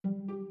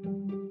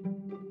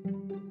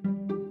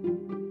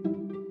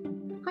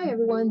Hi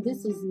everyone,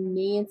 this is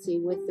Nancy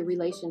with the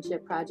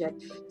Relationship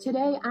Project.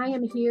 Today I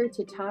am here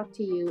to talk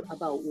to you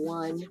about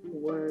one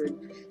word,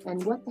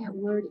 and what that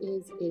word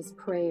is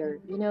prayer.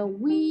 You know,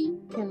 we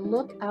can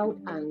look out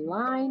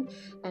online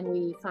and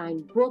we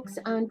find books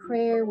on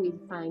prayer, we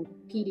find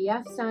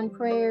PDFs on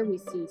prayer, we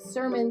see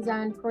sermons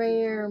on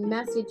prayer,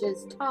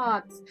 messages,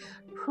 talks.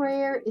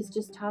 Prayer is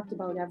just talked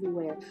about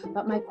everywhere.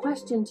 But my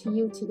question to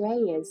you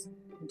today is,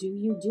 do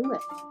you do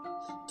it?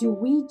 Do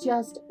we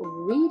just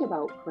read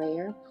about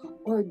prayer,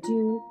 or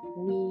do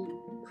we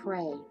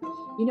pray?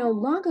 You know,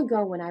 long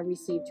ago when I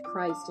received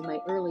Christ in my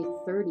early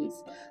 30s,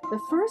 the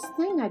first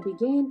thing I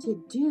began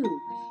to do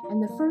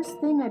and the first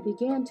thing I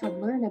began to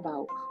learn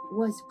about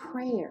was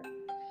prayer.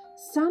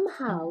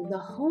 Somehow the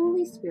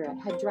Holy Spirit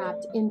had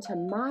dropped into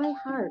my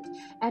heart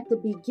at the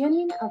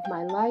beginning of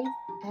my life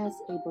as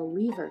a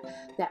believer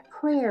that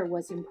prayer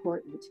was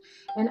important.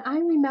 And I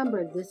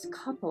remember this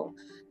couple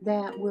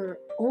that were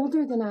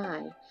older than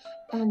I,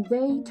 and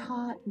they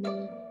taught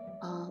me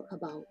all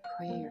about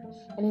prayer.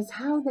 And as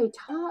how they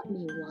taught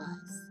me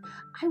was,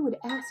 I would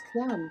ask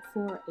them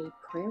for a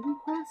prayer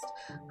request.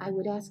 I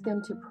would ask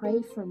them to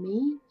pray for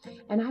me,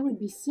 and I would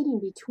be sitting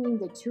between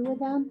the two of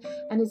them.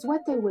 And as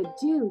what they would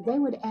do, they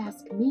would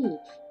ask me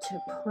to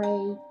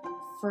pray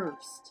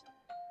first.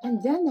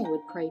 And then they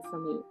would pray for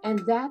me. And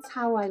that's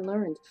how I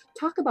learned.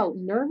 Talk about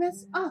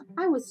nervous. Oh,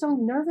 I was so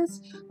nervous.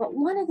 But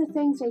one of the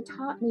things they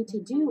taught me to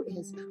do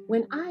is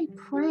when I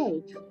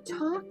pray,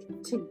 talk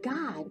to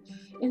God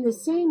in the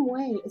same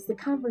way as the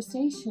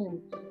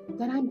conversation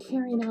that I'm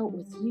carrying out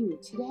with you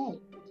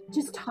today.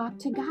 Just talk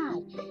to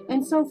God.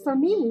 And so for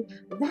me,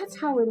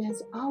 that's how it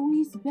has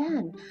always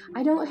been.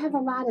 I don't have a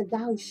lot of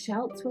thou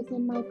shalt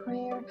within my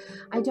prayer.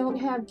 I don't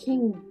have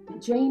King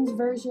James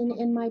Version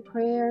in my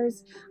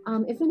prayers.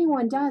 If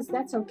anyone does,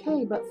 that's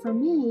okay. But for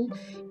me,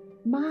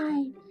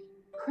 my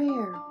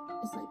prayer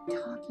is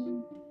like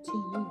talking to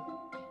you.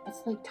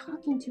 It's like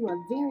talking to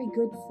a very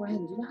good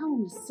friend. You know how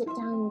when you sit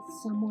down with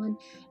someone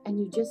and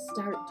you just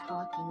start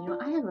talking? You know,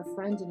 I have a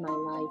friend in my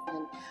life,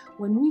 and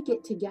when we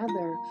get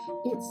together,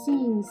 it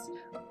seems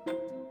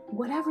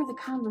whatever the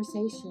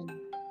conversation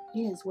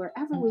is,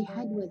 wherever we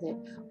head with it,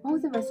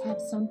 both of us have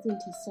something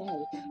to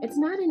say. It's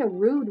not in a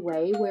rude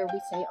way where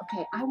we say,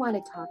 okay, I want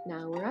to talk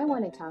now, or I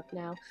want to talk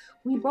now.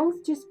 We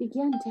both just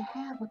begin to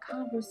have a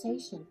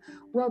conversation.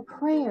 Well,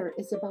 prayer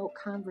is about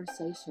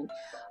conversation,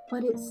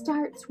 but it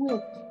starts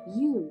with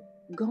you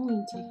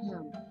going to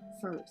Him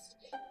first.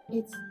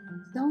 It's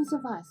those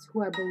of us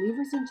who are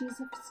believers in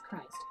Jesus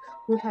Christ,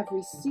 who have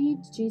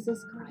received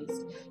Jesus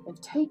Christ,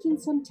 of taking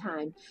some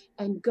time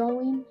and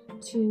going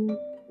to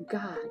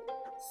God,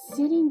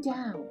 sitting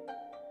down.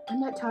 I'm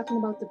not talking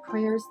about the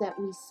prayers that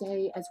we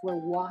say as we're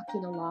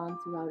walking along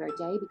throughout our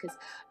day, because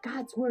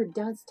God's word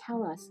does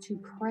tell us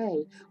to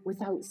pray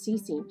without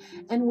ceasing.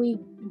 And we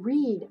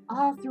read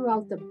all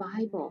throughout the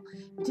Bible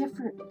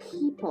different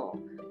people,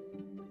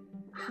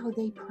 how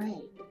they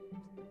pray.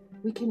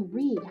 We can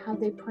read how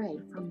they pray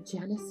from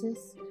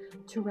Genesis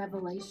to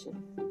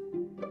Revelation.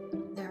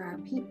 There are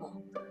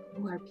people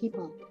who are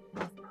people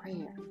of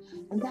prayer,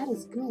 and that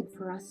is good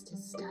for us to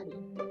study.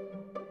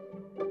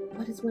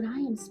 But as what I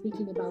am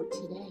speaking about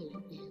today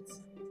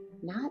is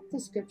not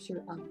the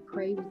scripture of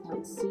pray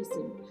without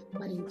ceasing,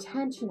 but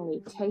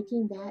intentionally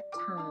taking that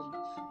time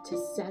to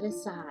set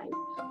aside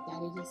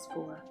that it is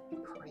for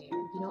prayer.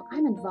 You know,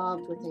 I'm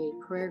involved with a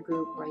prayer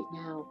group right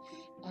now,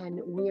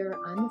 and we're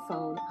on the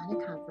phone on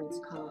a conference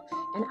call,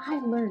 and I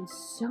learned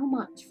so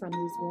much from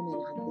these women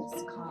on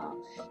this call.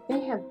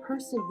 They have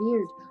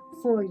persevered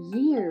for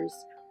years,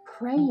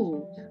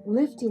 praying,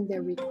 lifting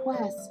their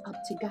requests up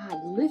to God,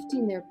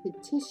 lifting their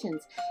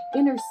petitions,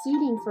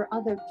 interceding for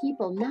other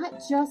people, not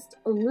just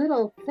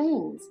little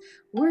things.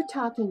 We're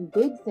talking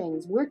big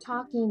things. We're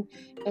talking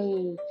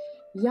a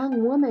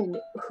young woman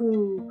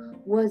who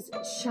was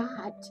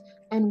shot,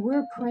 and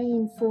we're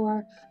praying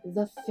for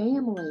the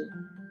family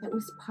that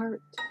was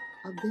part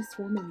of this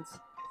woman's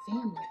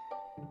family.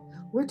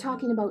 We're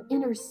talking about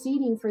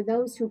interceding for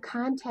those who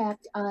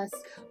contact us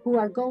who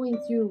are going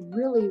through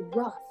really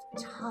rough,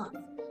 tough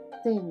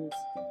things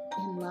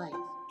in life.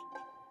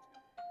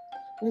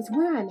 As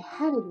where I'm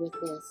headed with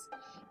this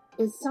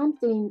is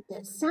something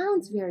that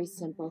sounds very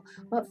simple,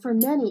 but for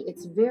many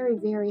it's very,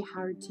 very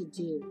hard to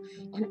do.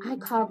 And I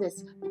call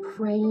this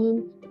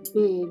praying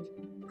big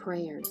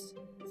prayers.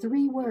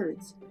 3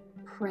 words: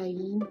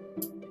 praying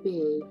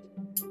big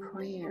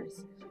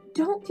prayers.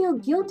 Don't feel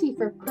guilty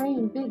for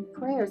praying big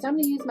prayers. I'm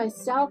going to use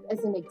myself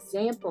as an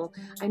example.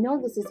 I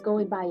know this is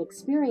going by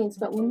experience,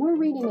 but when we're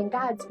reading in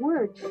God's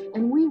Word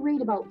and we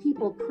read about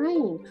people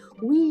praying,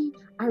 we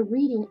are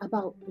reading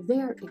about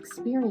their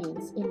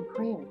experience in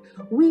prayer.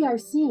 We are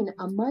seeing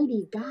a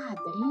mighty God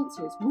that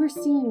answers. We're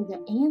seeing the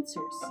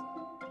answers.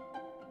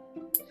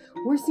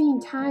 We're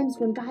seeing times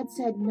when God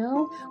said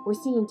no. We're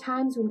seeing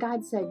times when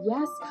God said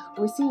yes.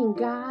 We're seeing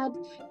God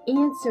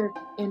answer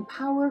in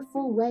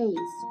powerful ways.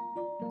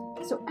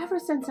 So ever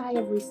since I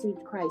have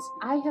received Christ,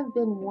 I have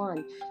been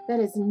one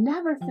that has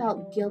never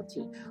felt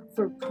guilty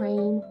for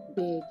praying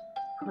big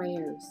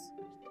prayers.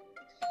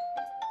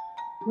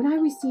 When I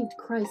received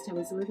Christ, I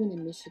was living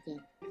in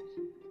Michigan,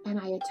 and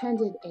I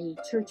attended a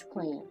church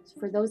plant.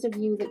 For those of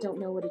you that don't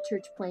know what a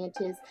church plant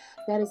is,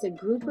 that is a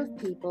group of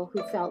people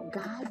who felt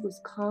God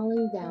was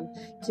calling them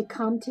to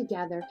come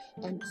together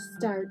and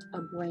start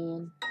a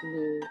brand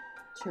new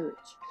church.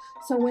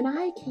 So when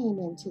I came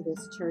into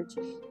this church,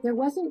 there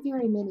wasn't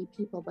very many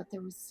people, but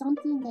there was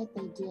something that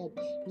they did.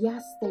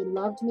 Yes, they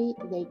loved me.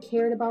 They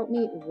cared about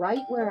me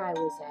right where I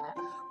was at,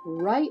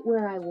 right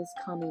where I was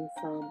coming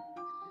from.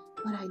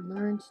 But I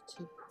learned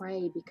to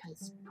pray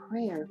because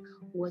prayer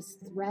was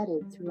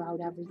threaded throughout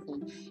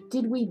everything.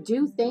 Did we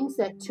do things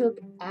that took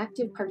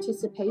active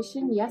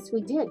participation? Yes,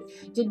 we did.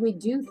 Did we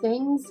do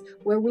things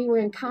where we were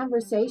in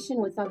conversation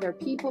with other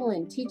people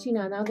and teaching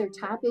on other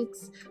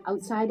topics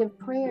outside of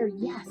prayer?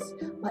 Yes.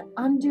 But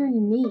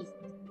underneath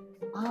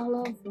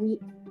all of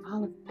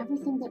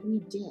everything that we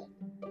did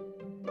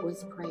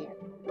was prayer.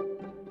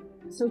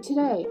 So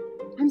today,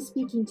 I'm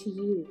speaking to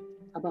you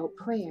about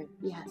prayer.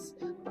 Yes,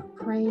 but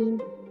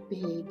praying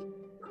big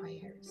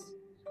prayers.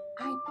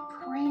 I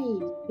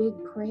prayed big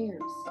prayers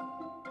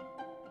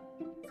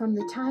from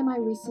the time I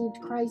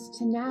received Christ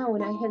to now,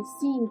 and I have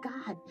seen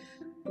God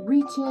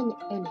reach in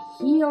and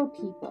heal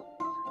people.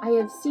 I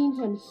have seen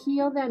him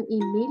heal them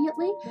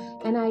immediately,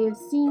 and I have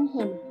seen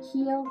him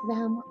heal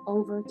them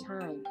over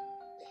time.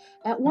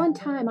 At one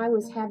time, I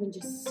was having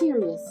just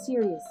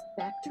serious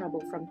back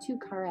trouble from 2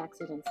 car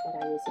accidents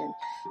that I was in.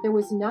 There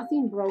was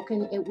nothing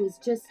broken. It was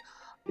just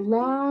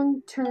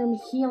long-term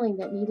healing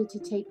that needed to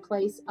take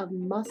place of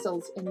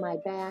muscles in my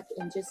back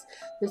and just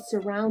the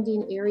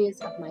surrounding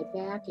areas of my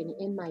back and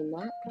in my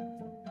neck.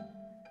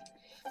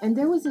 And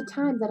there was a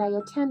time that I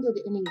attended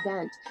an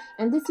event,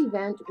 and this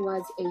event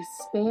was a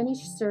Spanish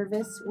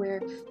service where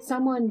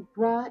someone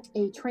brought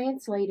a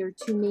translator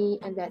to me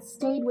and that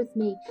stayed with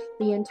me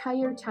the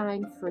entire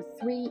time for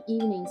 3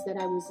 evenings that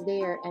I was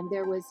there. And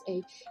there was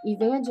an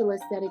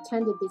evangelist that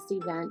attended this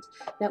event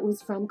that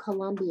was from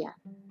Colombia.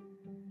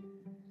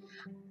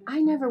 I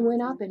never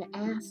went up and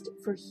asked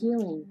for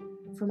healing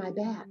for my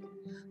back,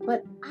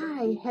 but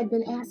I had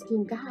been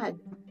asking God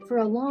for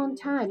a long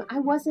time. I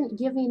wasn't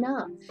giving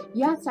up.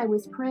 Yes, I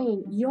was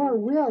praying, your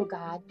will,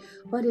 God,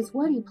 but as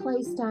what he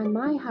placed on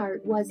my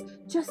heart was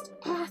just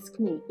ask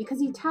me, because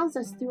he tells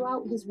us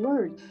throughout his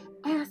word,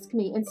 ask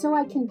me. And so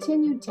I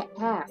continued to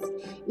ask,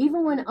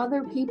 even when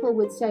other people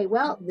would say,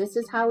 well, this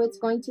is how it's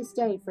going to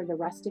stay for the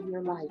rest of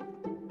your life.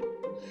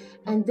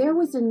 And there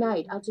was a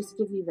night, I'll just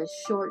give you the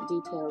short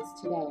details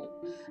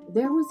today.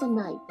 There was a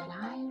night that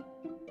I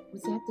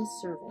was at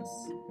this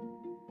service,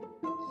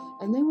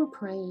 and they were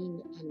praying,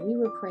 and we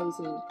were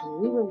praising, and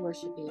we were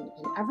worshiping,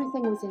 and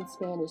everything was in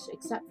Spanish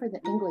except for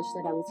the English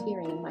that I was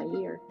hearing in my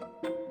ear.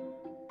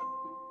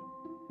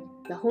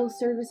 The whole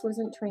service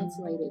wasn't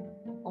translated,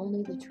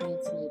 only the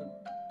translator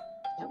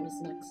that was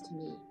next to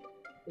me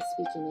was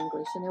speaking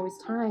English. And there was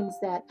times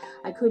that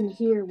I couldn't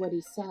hear what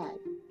he said.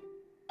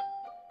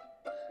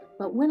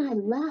 But when I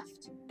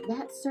left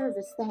that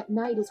service that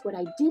night, is what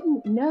I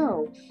didn't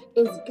know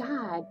is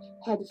God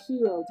had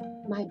healed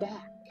my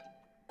back.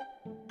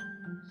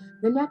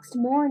 The next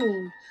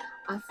morning,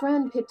 a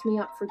friend picked me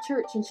up for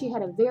church, and she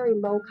had a very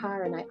low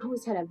car, and I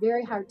always had a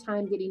very hard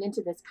time getting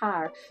into this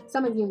car.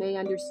 Some of you may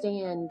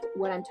understand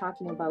what I'm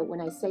talking about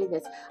when I say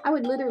this. I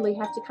would literally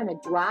have to kind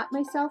of drop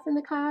myself in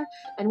the car,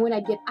 and when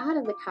I'd get out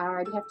of the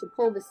car, I'd have to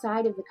pull the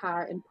side of the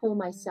car and pull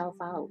myself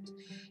out.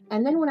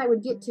 And then when I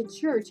would get to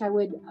church, I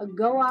would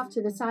go off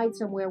to the side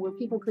somewhere where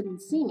people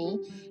couldn't see me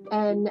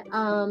and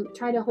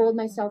try to hold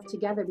myself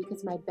together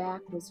because my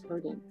back was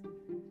hurting.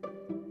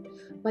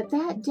 But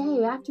that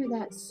day after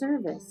that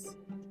service,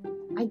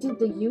 I did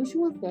the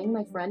usual thing.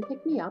 My friend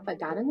picked me up. I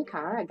got in the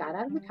car. I got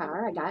out of the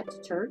car. I got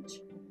to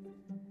church.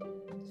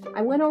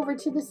 I went over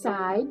to the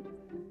side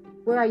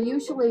where I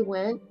usually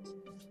went.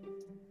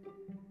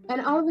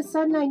 And all of a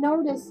sudden I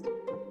noticed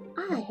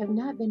I have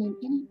not been in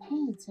any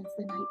pain since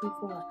the night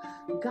before.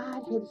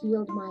 God had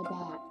healed my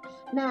back.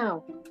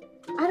 Now,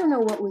 I don't know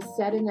what was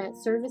said in that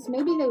service.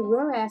 Maybe they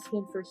were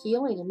asking for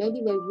healing, and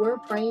maybe they were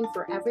praying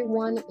for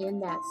everyone in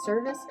that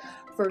service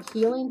for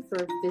healing for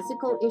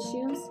physical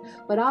issues.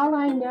 But all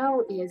I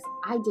know is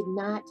I did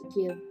not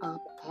give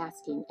up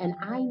asking. And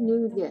I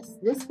knew this.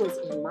 This was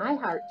in my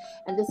heart,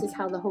 and this is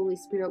how the Holy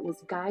Spirit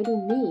was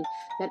guiding me,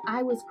 that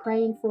I was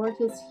praying for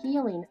his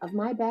healing of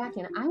my back,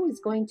 and I was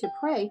going to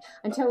pray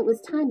until it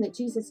was time that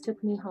Jesus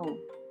took me home.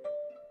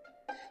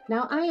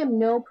 Now, I am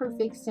no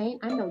perfect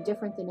saint. I'm no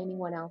different than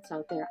anyone else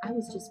out there. I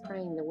was just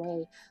praying the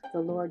way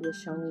the Lord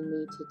was showing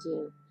me to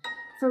do.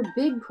 For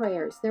big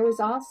prayers, there was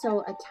also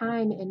a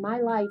time in my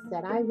life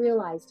that I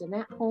realized in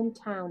that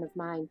hometown of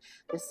mine,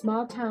 the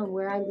small town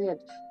where I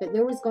lived, that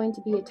there was going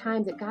to be a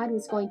time that God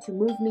was going to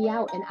move me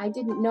out, and I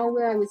didn't know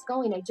where I was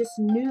going. I just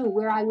knew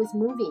where I was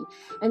moving.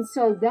 And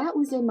so that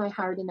was in my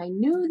heart, and I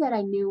knew that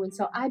I knew, and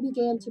so I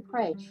began to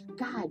pray,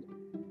 God,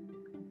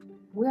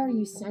 where are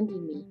you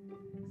sending me?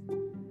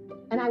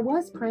 And I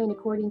was praying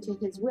according to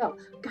his will.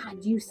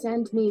 God, you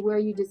send me where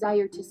you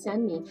desire to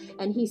send me.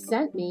 And he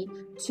sent me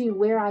to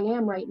where I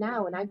am right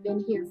now. And I've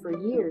been here for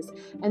years.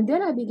 And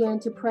then I began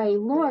to pray,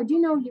 Lord,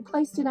 you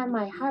placed it on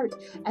my heart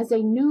as a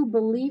new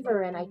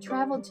believer. And I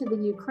traveled to the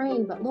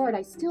Ukraine. But Lord,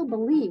 I still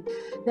believe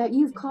that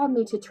you've called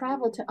me to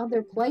travel to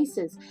other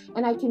places.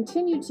 And I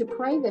continued to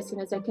pray this. And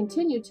as I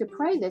continued to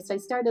pray this, I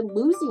started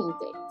losing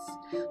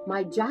things.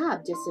 My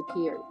job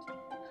disappeared.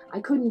 I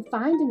couldn't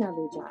find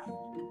another job.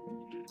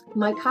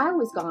 My car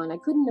was gone. I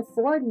couldn't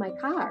afford my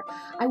car.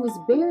 I was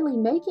barely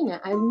making it.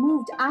 I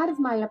moved out of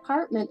my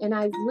apartment, and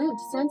I've lived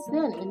since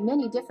then in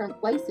many different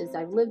places.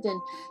 I've lived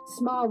in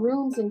small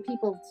rooms in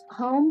people's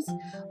homes.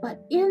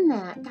 But in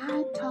that,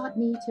 God taught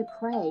me to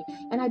pray.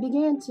 And I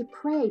began to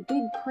pray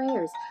big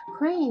prayers.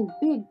 Praying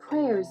big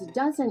prayers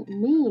doesn't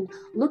mean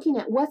looking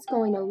at what's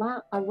going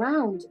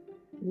around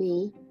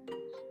me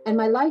and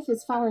my life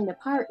is falling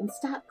apart, and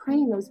stop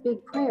praying those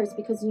big prayers,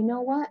 because you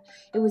know what?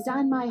 It was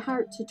on my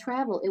heart to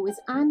travel. It was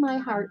on my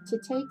heart to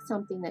take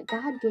something that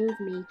God gave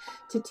me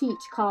to teach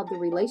called the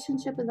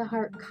Relationship of the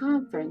Heart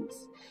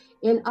Conference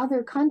in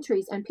other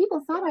countries. And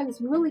people thought I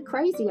was really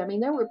crazy. I mean,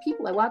 there were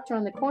people, I walked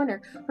around the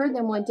corner, heard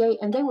them one day,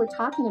 and they were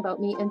talking about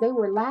me and they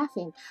were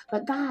laughing.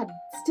 But God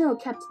still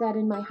kept that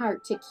in my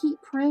heart to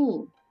keep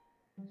praying.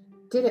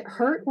 Did it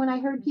hurt when I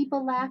heard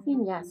people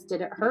laughing? Yes.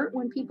 Did it hurt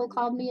when people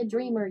called me a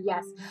dreamer?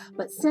 Yes.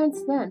 But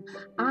since then,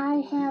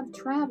 I have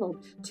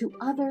traveled to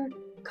other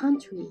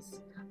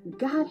countries.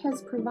 God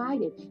has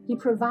provided. He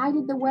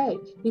provided the way.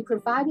 He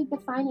provided the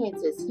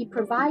finances. He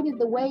provided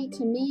the way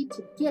to me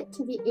to get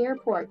to the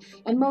airport.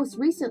 And most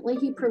recently,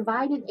 he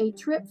provided a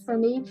trip for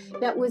me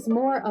that was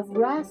more of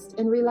rest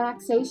and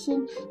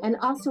relaxation. And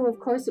also, of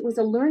course, it was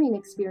a learning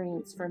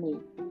experience for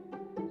me.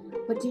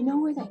 But do you know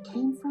where that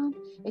came from?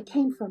 It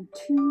came from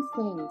two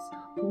things.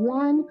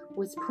 One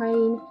was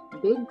praying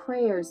big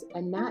prayers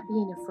and not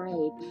being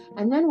afraid.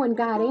 And then when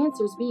God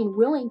answers, being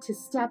willing to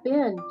step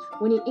in.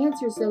 When he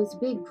answers those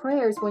big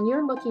prayers, when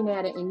you're looking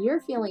at it and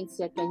you're feeling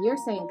sick and you're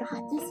saying,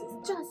 God, this is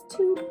just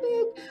too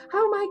big.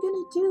 How am I going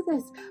to do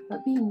this?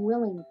 But being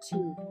willing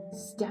to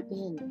step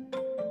in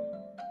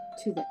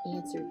to the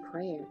answered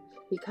prayer.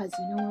 Because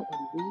you know what?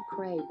 When we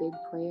pray big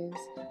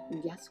prayers,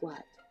 guess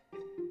what?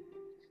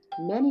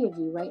 Many of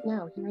you right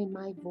now hearing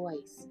my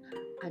voice,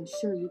 I'm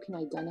sure you can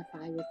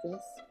identify with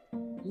this.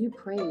 You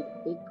prayed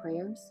big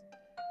prayers.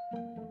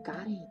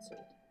 God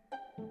answered.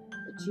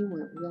 But you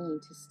weren't willing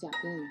to step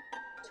in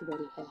to what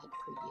he had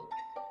for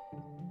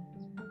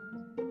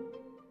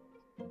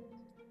you.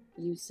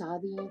 You saw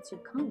the answer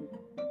come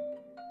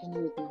and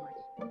you ignored it.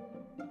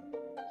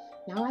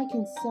 Now I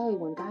can say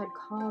when God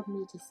called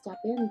me to step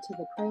into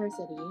the prayers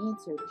that he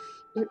answered,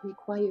 it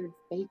required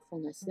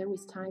faithfulness. There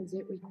was times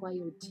it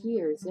required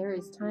tears. There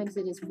is times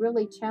it is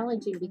really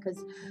challenging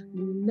because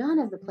none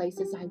of the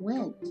places I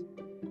went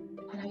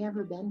had I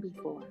ever been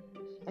before.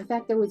 In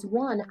fact, there was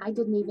one I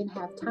didn't even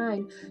have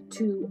time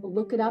to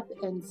look it up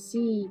and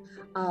see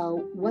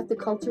what the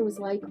culture was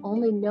like,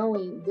 only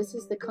knowing this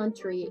is the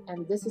country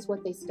and this is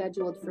what they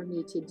scheduled for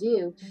me to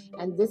do,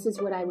 and this is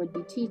what I would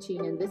be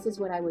teaching, and this is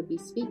what I would be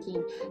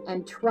speaking,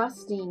 and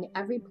trusting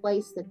every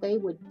place that they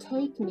would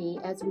take me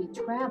as we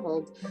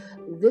traveled.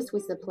 This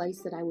was the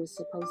place that I was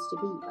supposed to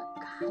be, but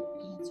God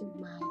answered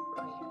my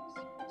prayers.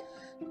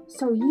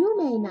 So you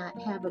may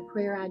not have a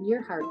prayer on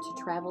your heart to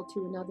travel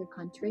to another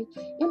country.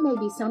 It may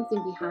be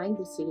something behind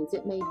the scenes.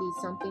 It may be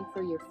something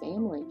for your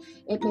family.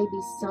 It may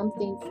be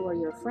something for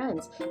your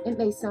friends. It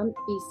may be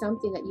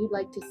something that you'd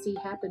like to see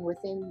happen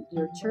within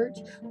your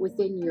church,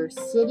 within your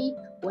city,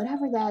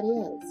 whatever that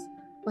is.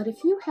 But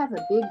if you have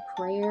a big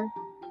prayer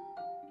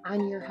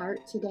on your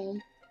heart today,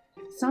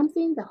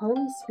 something the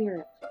Holy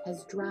Spirit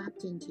has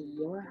dropped into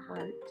your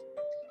heart,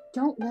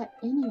 don't let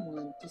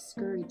anyone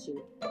discourage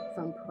you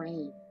from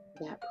praying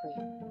that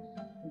prayer.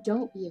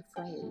 Don't be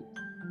afraid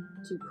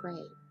to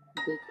pray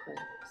big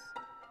prayers.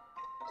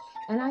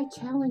 And I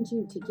challenge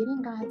you to get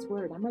in God's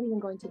Word. I'm not even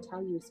going to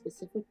tell you a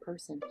specific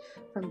person.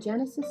 From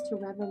Genesis to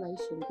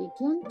Revelation,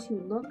 begin to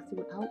look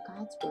throughout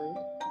God's Word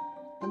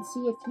and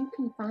see if you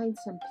can find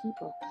some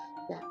people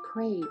that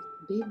prayed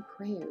big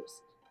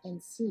prayers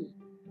and see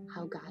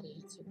how God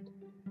answered.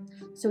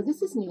 So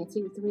this is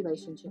Nancy with the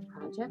Relationship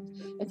Project.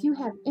 If you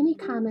have any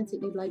comments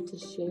that you'd like to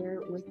share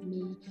with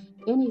me,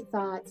 any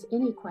thoughts,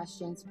 any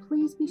questions,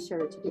 please be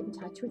sure to get in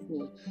touch with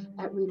me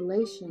at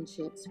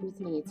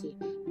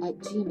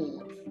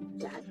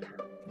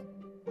relationshipswithnancy@gmail.com.